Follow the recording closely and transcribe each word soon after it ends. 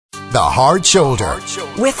The Hard Shoulder.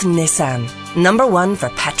 With Nissan. Number one for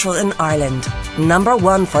petrol in Ireland. Number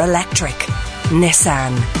one for electric.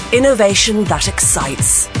 Nissan. Innovation that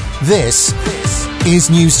excites. This is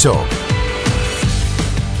News Talk.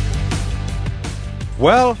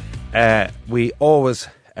 Well, we always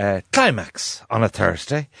climax on a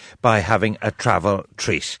Thursday by having a travel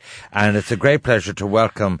treat. And it's a great pleasure to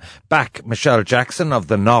welcome back Michelle Jackson of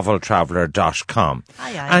thenoveltraveller.com.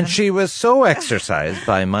 Hi, and she was so exercised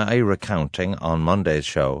by my recounting on Monday's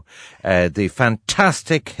show, the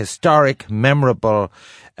fantastic, historic, memorable,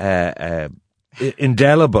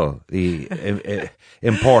 indelible,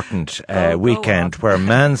 important weekend where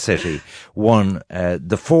Man City won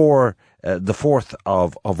the fourth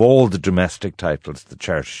of all the domestic titles, the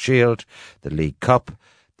Charity Shield, the League Cup,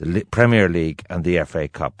 the Premier League and the FA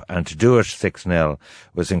Cup. And to do it 6-0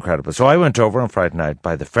 was incredible. So I went over on Friday night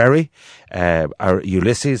by the ferry. Our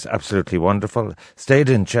Ulysses, absolutely wonderful. Stayed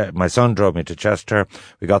in, my son drove me to Chester.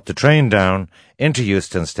 We got the train down into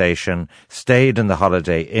Euston Station, stayed in the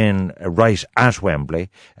Holiday Inn right at Wembley,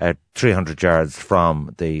 300 yards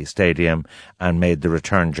from the stadium, and made the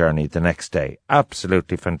return journey the next day.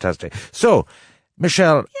 Absolutely fantastic. So,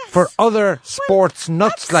 Michelle, yes. For other sports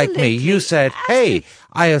nuts like me, you said, hey,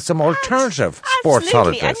 I have some alternative sports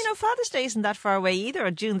holidays. And, Father's Day isn't that far away either,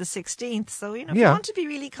 or June the 16th. So, if you want to be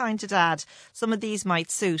really kind to Dad, some of these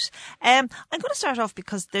might suit. I'm going to start off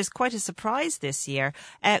because there's quite a surprise this year.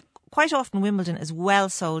 Quite often Wimbledon is well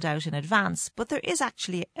sold out in advance, but there is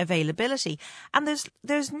actually availability. And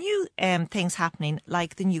there's new things happening,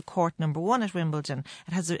 like the new court number 1 at Wimbledon.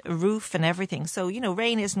 It has a roof and everything. So,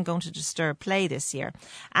 rain isn't going to disturb play this year.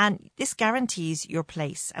 And this guarantees your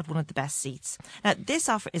place at one of the best seats. Now, this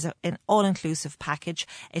offer is an all-inclusive package.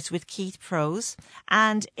 It's with Keith Pros,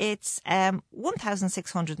 and it's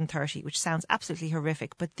 1,630, which sounds absolutely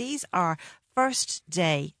horrific. But these are first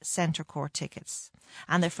day centre court tickets.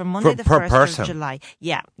 And they're from Monday the 1st of July.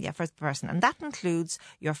 Yeah, first person. And that includes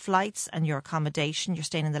your flights and your accommodation. You're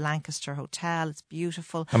staying in the Lancaster Hotel. It's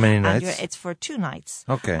beautiful. How many nights? It's for 2 nights.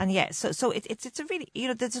 Okay. And so it's a really,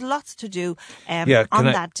 there's lots to do on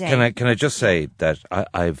that day. Can I just say that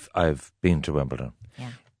I've been to Wimbledon.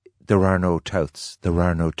 Yeah. There are no touts. There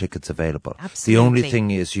are no tickets available. Absolutely. The only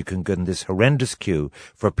thing is you can get in this horrendous queue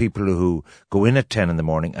for people who go in at 10 in the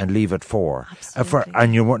morning and leave at 4. Absolutely.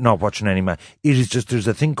 And you're not watching any match. It is just, there's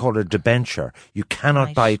a thing called a debenture. You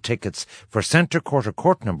cannot buy tickets for centre court or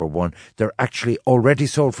court number 1. They're actually already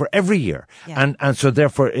sold for every year. Yeah. And so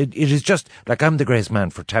therefore it is just, like I'm the greatest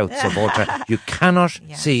man for touts of all time. You cannot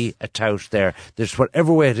see a tout there. There's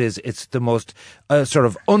whatever way it is, it's the most sort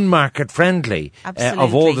of unmarket friendly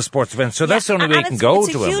of all the sports events. So that's the only way you can go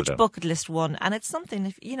to Wimbledon. It's a huge bucket list one, and it's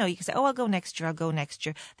something, you can say, I'll go next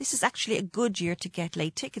year. This is actually a good year to get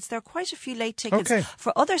late tickets. There are quite a few late tickets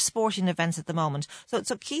for other sporting events at the moment. So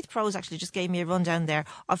Keith Pros actually just gave me a rundown there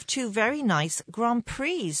of 2 very nice Grand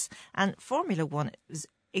Prix, and Formula 1 is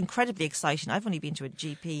incredibly exciting. I've only been to a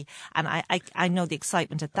GP, and I know the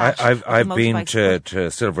excitement at that. I've been to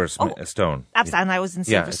Silverstone. Absolutely, and I was in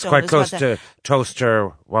Silverstone. Yeah, it's quite close to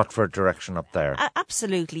Toaster, Watford direction up there.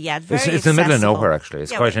 Absolutely, yeah. It's in the middle of nowhere, actually.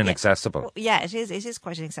 It's quite inaccessible. Yeah, it is. It is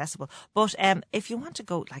quite inaccessible. But if you want to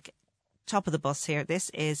go, top of the bus here, this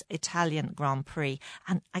is Italian Grand Prix,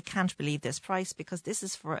 and I can't believe this price, because this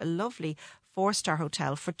is for a lovely 4-star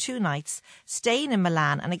hotel for 2 nights, staying in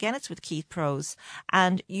Milan, and again it's with Keith Pros,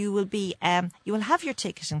 and you will have your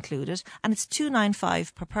ticket included, and it's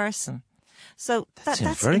 $295 per person. So that's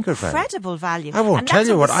very incredible value. I won't tell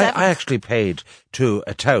you what I actually paid to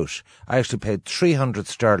a tout. I actually paid 300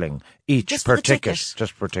 sterling each just per ticket.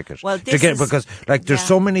 Just per ticket. Well, because there's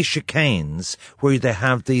so many chicanes where they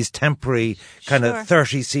have these temporary kind of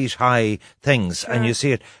 30-seat high things, and you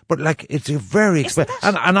see it. But it's a very expensive.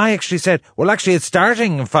 And I actually said, well, actually, it's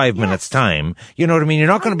starting in 5 minutes' time. You know what I mean? You're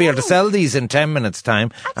not going to be able to sell these in 10 minutes'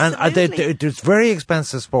 time. Absolutely. And it's very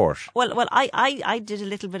expensive sport. Well, I did a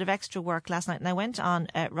little bit of extra work last night, and I went on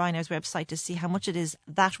Ryanair's website to see how much it is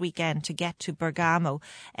that weekend to get to Bergamo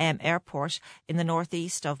airport in the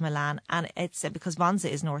northeast of Milan, and it's because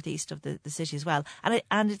Monza is northeast of the city as well,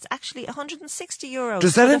 and it's actually €160.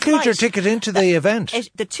 Does that include your ticket into the event?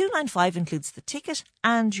 The $295 includes the ticket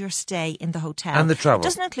and your stay in the hotel and the travel. It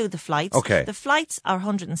doesn't include the flights. Okay, the flights are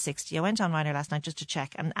 $160. I went on Ryanair last night just to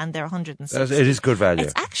check, and they're $160. It is good value.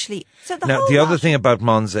 It's actually the other thing about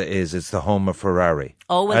Monza is it's the home of Ferrari.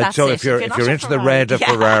 Oh, well, that's so it. if you're into the red of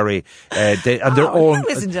Yeah. Ferrari, they're all who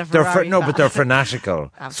isn't a Ferrari but they're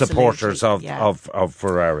fanatical supporters of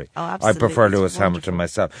Ferrari. Oh, I prefer absolutely. Lewis It's Hamilton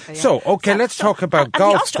wonderful. myself. Yeah. So, okay, let's talk about and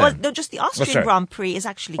golf then. the Austrian sorry. Grand Prix is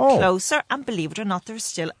actually Oh. closer, and believe it or not, there's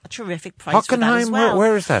still a terrific price for that as Hockenheim, well.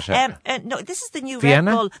 where is that? No, this is the new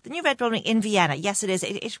Vienna? Red Bull. The new Red Bull Ring in Vienna. Yes, it is.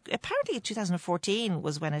 It apparently 2014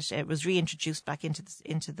 was when it was reintroduced back into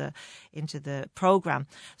the program.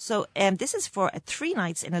 So this is for 3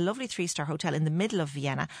 nights in a lovely 3-star hotel in the middle of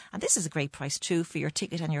Vienna, and this is a great price too for your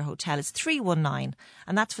ticket and your hotel. It's 319,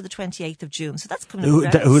 and that's for the 28th of June. So that's coming.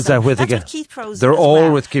 Who's that with that's again? With Keith Prose. They're as all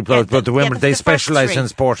well. with Keith Prose, but the women they the first specialise 3. in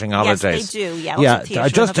sporting holidays. Yes, they do. Yeah, yeah. also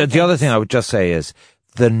theatre and The other things. thing I would just say is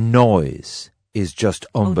the noise is just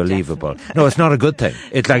unbelievable. definitely. No, it's not a good thing.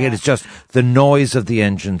 It's like it's just the noise of the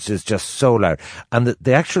engines is just so loud. And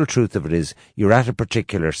the actual truth of it is you're at a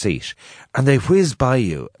particular seat and they whiz by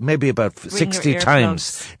you maybe about 60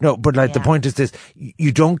 times. No, but like the point is this,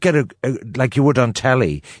 you don't get a like you would on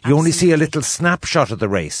telly. You only see a little snapshot of the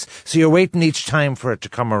race. So you're waiting each time for it to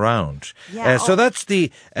come around. Yeah, so that's the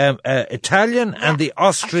Italian and the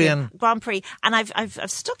Austrian Grand Prix. And I've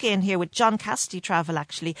stuck in here with John Casti Travel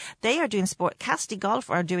actually. They are doing Casti Golf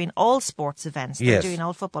are doing all sports events. They're Yes. doing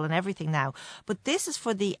all football and everything now. But this is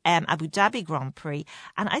for the Abu Dhabi Grand Prix.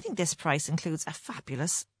 And I think this price includes a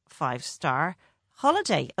fabulous 5-star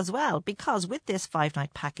holiday as well, because with this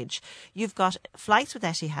 5-night package, you've got flights with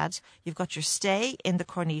Etihad, you've got your stay in the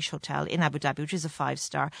Corniche Hotel in Abu Dhabi, which is a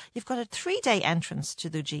 5-star, you've got a 3-day entrance to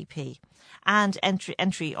the GP, and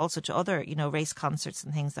entry also to other, race concerts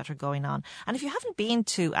and things that are going on. And if you haven't been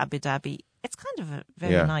to Abu Dhabi, it's kind of a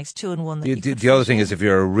very nice 2-in-1 that you could The other fit thing in. is, if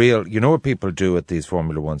you're a real, what people do at these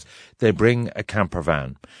Formula Ones? They bring a camper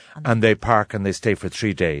van and they park and they stay for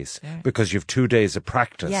 3 days because you've 2 days of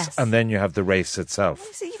practice Yes. and then you have the race itself.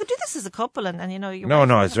 So you could do this as a couple, and you're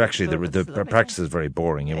No, it's actually the practice is very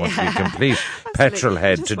boring. You want to be complete petrol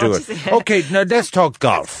head Just to do want it. to Okay, now let's talk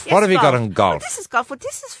golf. Yes, What have you got golf. on golf? Well, this is golf. Well,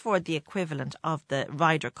 this is for the equivalent of the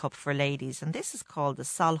Ryder Cup for ladies, and this is called the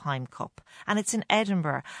Solheim Cup, and it's in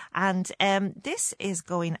Edinburgh. And this is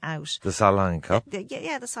going out. The Solheim Cup? The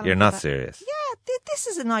Solheim You're not Cup. serious? Yeah, this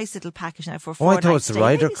is a nice little package now for Oh, 4 I thought it's the stay.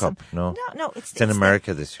 Ryder Ladies Cup. and- No. no, It's in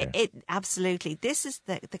America this year. Absolutely. This is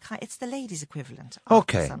it's the ladies' equivalent.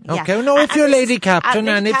 Okay, Of okay. No, if you're this lady is- captain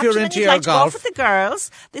and if you're captain into you'd your like to go golf. with the girls,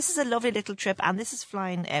 this is a lovely little trip, and this is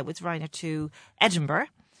flying with Ryanair to Edinburgh.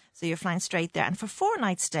 So you're flying straight there, and for 4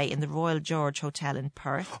 nights stay in the Royal George Hotel in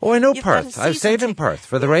Perth. Oh, I know You've got a Perth. I've season stayed in ticket. Perth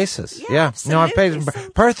for the races. Yeah, No, I've played in absolutely. So-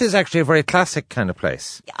 Perth is actually a very classic kind of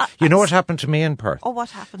place. Yeah, You know what happened to me in Perth? Oh,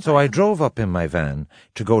 what happened? So I drove up in my van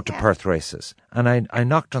to go to Perth races, and I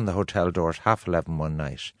knocked on the hotel door at 11:30 one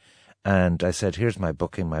night, and I said, "Here's my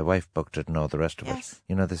booking. My wife booked it and all the rest of Yes.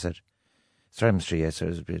 it." They said, "Sorry, Mr. Yes,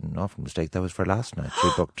 there's been an awful mistake. That was for last night. She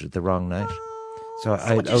booked it the wrong night." So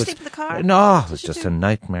what, did you sleep in the car? No, What it was did you just do? a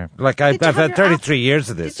nightmare. Like I've you have had your 33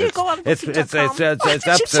 years of this. Did you go on it's booking.com? it's What did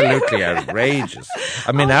you absolutely do? outrageous.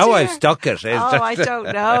 I mean, Oh, now dear. I've stuck it. It's I just-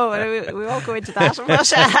 don't know. We won't go into that.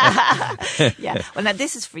 But yeah. Well, now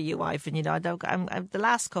this is for you, Ivan. I'm the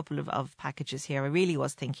last couple of packages here. I really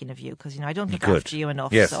was thinking of you because I don't look Good. after you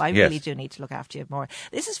enough. Yes, so I yes. really do need to look after you more.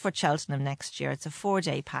 This is for Cheltenham next year. It's a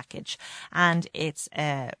 4-day package, and it's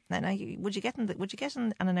now would you get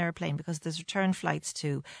on an airplane because there's return flights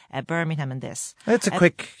to Birmingham and this. It's a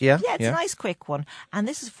quick, Yeah, it's a nice quick one. And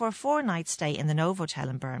this is for a 4-night stay in the Novotel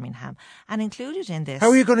in Birmingham. And included in this... How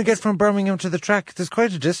are you going to get from Birmingham to the track? There's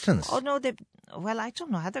quite a distance. Oh, no, I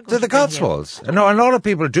don't know how they're going To the to bring you. Cotswolds. No, and a lot of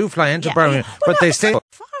people do fly into Yeah, Birmingham, well, but no, they stay.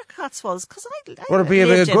 Far Cotswolds, because I Well, it'll be a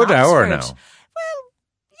lived in good hour Oxford. now. Well,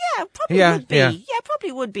 yeah, probably Yeah, would be. yeah. Yeah,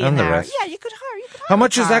 probably would be And an the hour. rest. Yeah, you could hire. How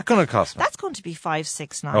much a is car. that going to cost me? That's going to be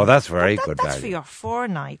 569. Oh, that's very But good That's value. for your 4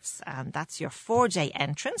 nights, and that's your 4-day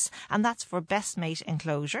entrance, and that's for best mate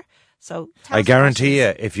enclosure. So tell I us guarantee you,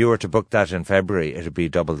 what it is. if you were to book that in February, it'd be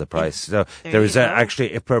double the price. So There there is you go.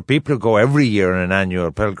 actually, if for people who go every year on an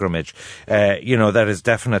annual pilgrimage, that is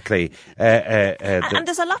definitely. And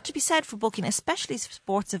there's a lot to be said for booking, especially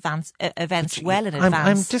sports events well in advance.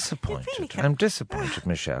 I'm You disappointed. really can- I'm disappointed,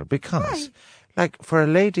 Michelle, because, for a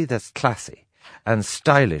lady that's classy and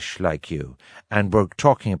stylish like you, and we're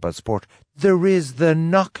talking about sport, there is the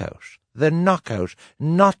knockout,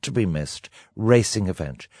 not to be missed racing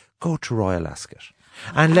event. Go to Royal Ascot.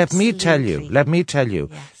 And let me tell you,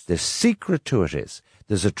 Yes. the secret to it is,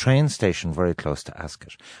 there's a train station very close to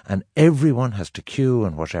Ascot, and everyone has to queue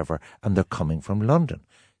and whatever, and they're coming from London.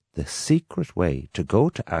 The secret way to go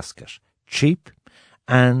to Ascot, cheap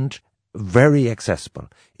and very accessible,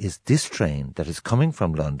 is this train that is coming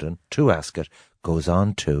from London to Ascot goes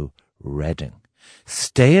on to Reading.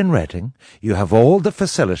 Stay in Reading. You have all the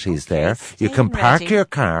facilities there. You can park your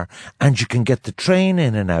car and you can get the train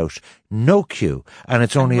in and out. No queue. And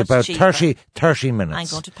it's only about 30 minutes. I'm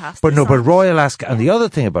going to pass But this but on. Royal Ascot, and the other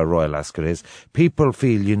thing about Royal Ascot is people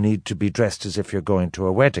feel you need to be dressed as if you're going to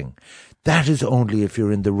a wedding. That is only if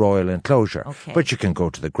you're in the royal enclosure. Okay. But you can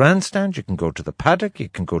go to the grandstand, you can go to the paddock, you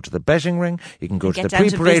can go to the betting ring, you can go to the get down to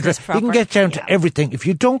pre-parade. business You can proper. get down to everything if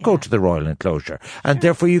you don't go to the royal enclosure. And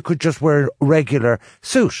therefore you could just wear a regular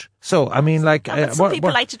suit. So, I mean, like... But some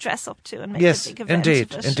people like to dress up too and make yes, a big event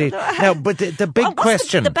indeed, of it. indeed. Now, but the big What's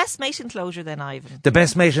question... The best mate enclosure then, Ivan? The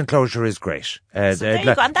best mate enclosure is great. there you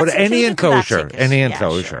go. And but that's any included in that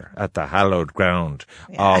enclosure ticket. at the hallowed ground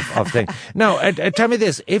of things. Now, tell me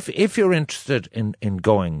this: if you're interested in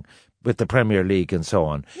going with the Premier League and so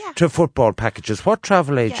on to football packages, what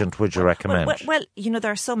travel agent would you recommend? Well,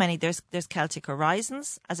 there are so many. There's Celtic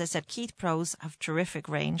Horizons. As I said, Keith Pros have terrific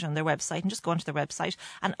range on their website, and just go onto their website.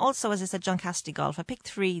 And also, as I said, John Cassidy Golf. I picked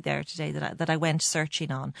 3 there today that I went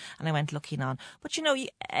searching on and I went looking on. But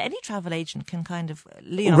any travel agent can kind of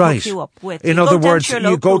hook you up with. In other words,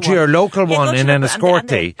 you go to your local one in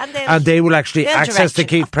Enniscorthy, and they will actually access the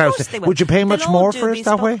Keith Pros. Would you pay much more for it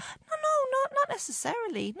that way? Not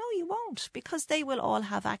necessarily. No, you won't, because they will all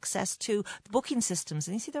have access to the booking systems.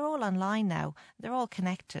 And you see, they're all online now. They're all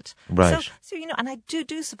connected. Right. So and I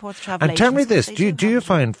do support the travel And agents. tell me this, do you have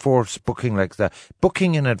find forced booking like that,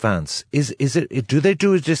 booking in advance, is it, do they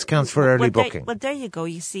do discounts for early booking? Well, there you go.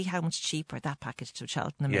 You see how much cheaper that package to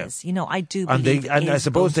Cheltenham is. I do And believe and I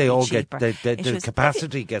suppose they all get, cheaper. the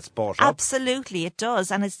capacity gets bought up. Absolutely, it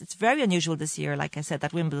does. And it's very unusual this year, like I said,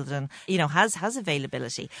 that Wimbledon, has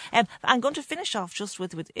availability. I'm going to finish off just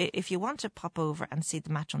with if you want to pop over and see the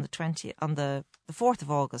match on the 4th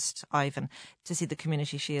of August, Ivan, to see the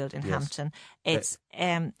Community Shield in Hampton. It's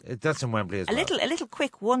that's in Wembley as well. A little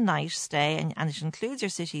quick one night stay, and it includes your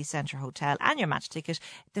city centre hotel and your match ticket.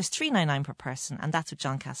 There's $399 per person, and that's with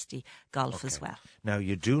John Cassidy Golf as well. Now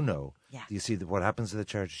you do know. Yeah. You see what happens to the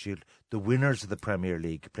Charity Shield. The winners of the Premier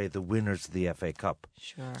League play the winners of the FA Cup.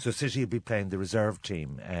 Sure. So City will be playing the reserve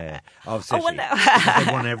team of City. Oh, well, no. Because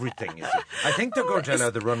they won everything. You see. I think they're going to allow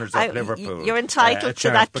the runners of Liverpool. You're entitled to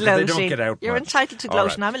that gloating. They don't get out You're much. entitled to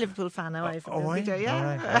gloating. Right. I'm a Liverpool fan now. Yeah. All right.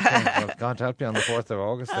 Okay. Well, God help you on the 4th of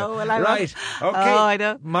August. Oh, well, I right. won't. Okay. Oh, I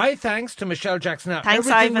know. My thanks to Michelle Jackson. Now, Thanks,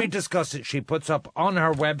 everything Ivan. we discuss, she puts up on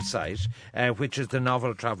her website, which is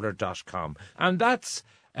thenoveltraveller.com. And that's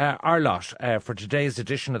our lot for today's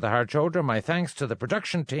edition of The Hard Shoulder. My thanks to the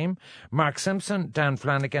production team, Mark Simpson, Dan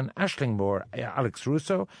Flanagan, Aisling Moore, Alex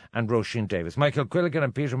Russo and Roisin Davis. Michael Quilligan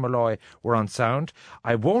and Peter Malloy were on sound.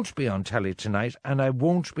 I won't be on telly tonight, and I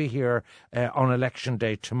won't be here on election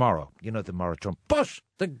day tomorrow. The moratorium. But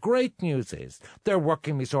the great news is they're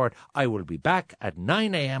working me sore. I will be back at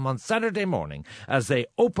 9 a.m. on Saturday morning as they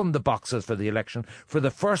open the boxes for the election for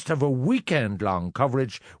the first of a weekend-long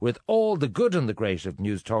coverage with all the good and the great of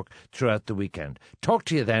News Talk throughout the weekend. Talk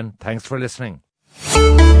to you then. Thanks for listening.